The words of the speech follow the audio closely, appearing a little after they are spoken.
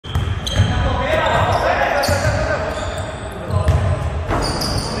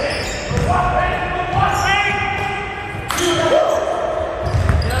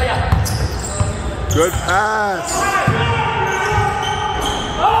pass.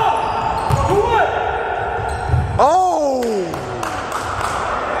 Oh!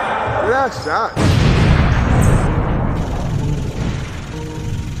 That shot.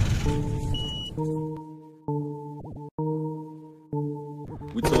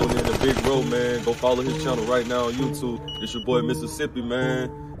 We tuned in to Big Ro, man. Go follow his channel right now on YouTube. It's your boy Mississippi,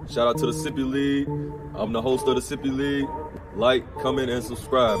 man. Shout out to the Sippy League. I'm the host of the Sippy League. Like, comment, and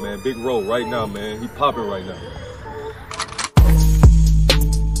subscribe, man. Big Ro right now, man. He popping right now.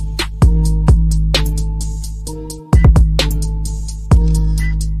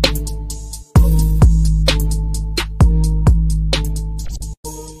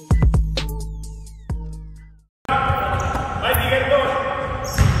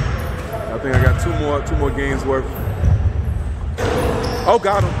 I think I got two more games worth. Oh,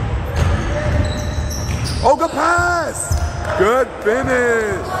 got him. Oh, good pass. Good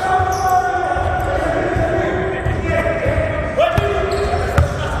finish.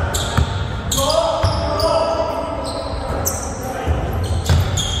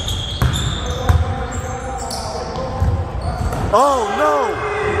 Oh, no.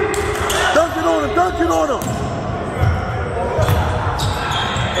 Dunk it on him. Dunk it on him.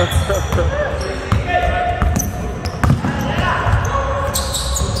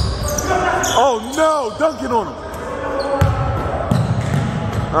 Oh no, dunking on him.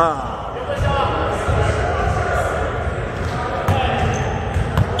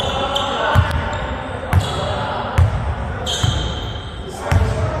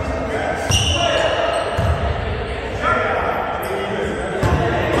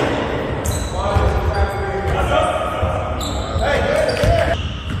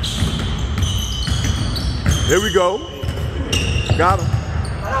 Here we go. Got him.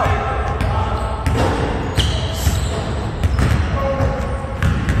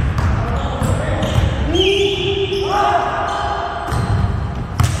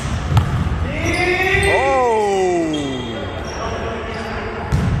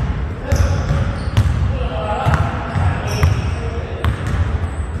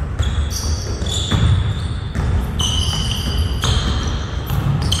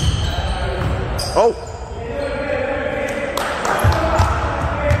 Oh.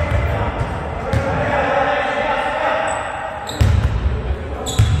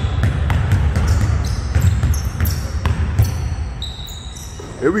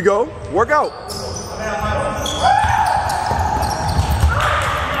 Here we go. Work out.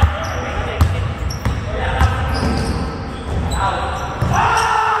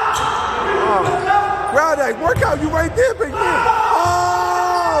 Grab that. Work out. You right there, big man.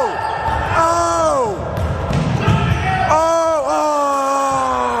 Oh! Oh! Oh!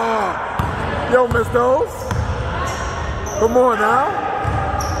 Oh! Yo, miss those. Come on now.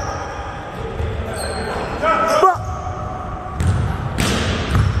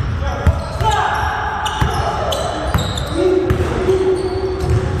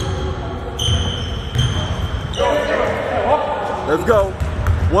 Let's go.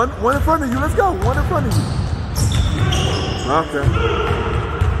 One in front of you. Let's go. One in front of you. Okay.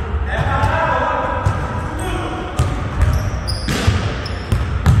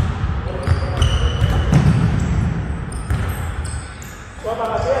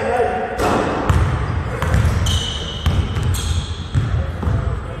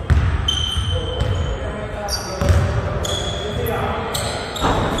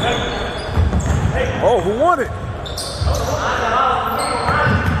 Oh, who won it?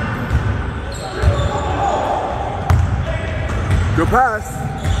 Good pass.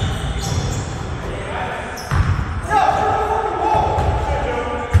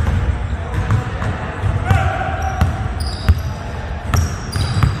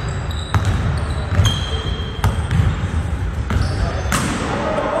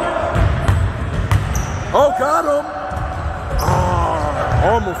 Oh, got him.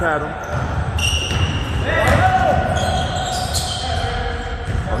 Oh, almost had him.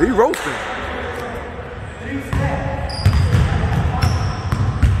 Oh, he roasting.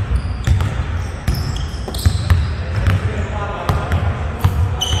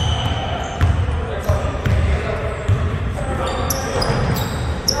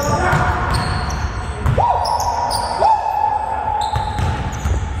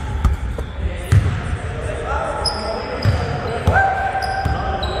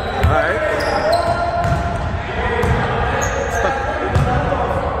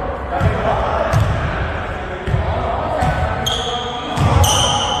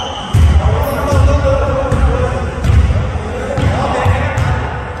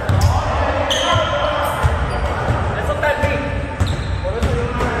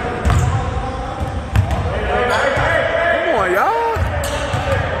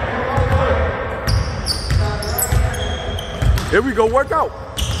 Here we go, work out.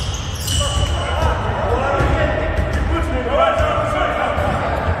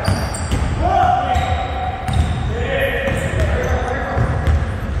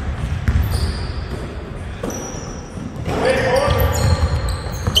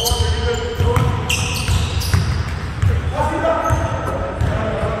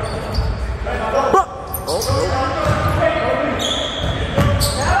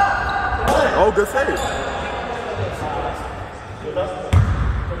 Oh, good save.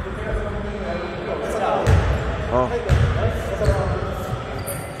 Oh.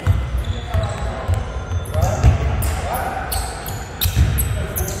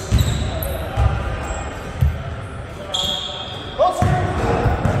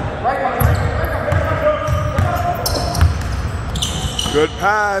 Good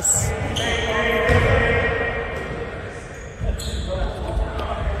pass.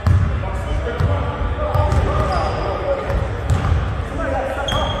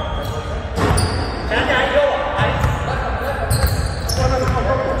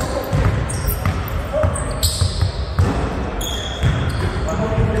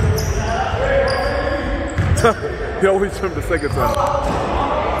 He always trimmed the second time.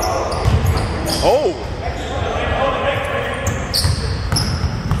 Oh!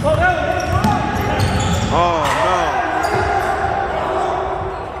 Oh,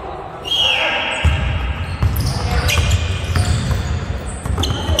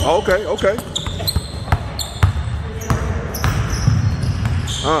 no. Okay, okay.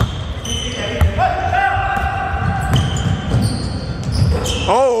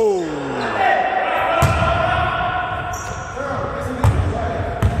 Oh!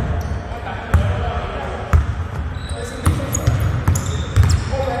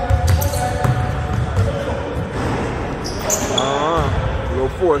 Little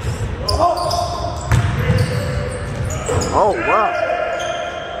force. Oh, wow.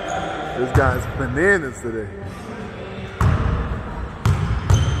 This guy's bananas today.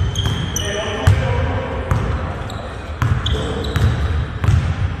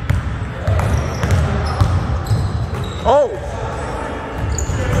 Oh!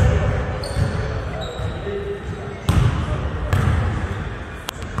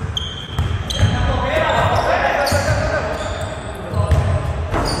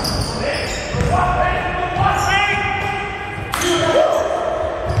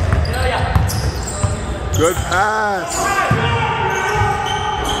 Good pass.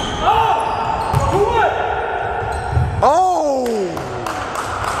 Oh!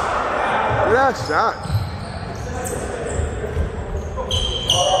 Look at that shot.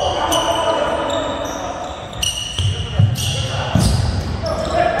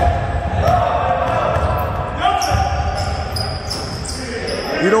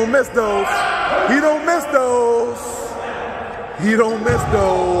 He don't miss those. He don't miss those. He don't miss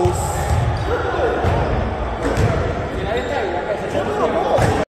those.